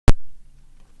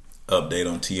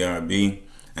update on TRB.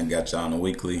 I got y'all on the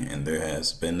weekly, and there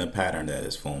has been a pattern that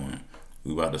is formed.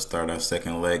 We about to start our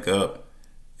second leg up,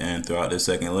 and throughout this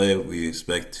second leg, we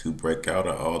expect to break out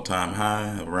an all-time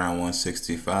high around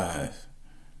 165,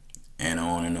 and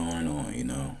on and on and on. You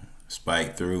know,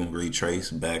 spike through, retrace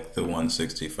back to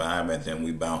 165, and then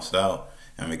we bounce out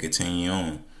and we continue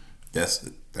on. That's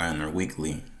on our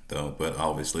weekly though, but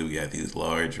obviously we got these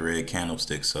large red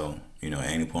candlesticks, so you know,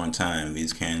 at any point in time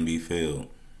these can be filled.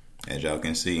 As y'all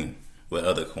can see what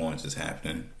other coins is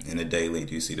happening in the daily.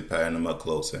 Do you see the pattern? I'm up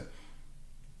closer.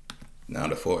 Now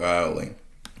the 4 hourly.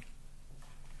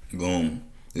 Boom.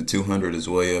 The 200 is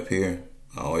way up here.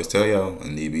 I always tell y'all I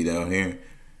need to be down here.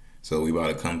 So we about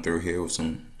to come through here with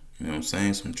some, you know what I'm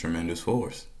saying, some tremendous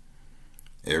force.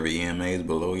 Every EMA is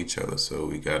below each other, so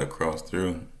we gotta cross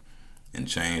through and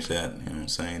change that, you know what I'm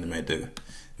saying, to make the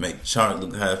chart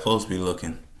look how it's supposed to be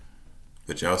looking.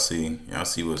 But y'all see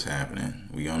what's happening.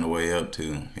 We on the way up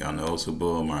too. Y'all know it's a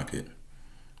bull market.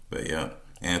 But yep,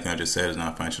 anything I just said is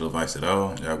not financial advice at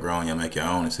all. Y'all grown, y'all make your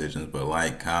own decisions. But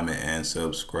like, comment, and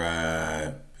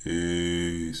subscribe.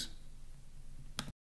 Peace.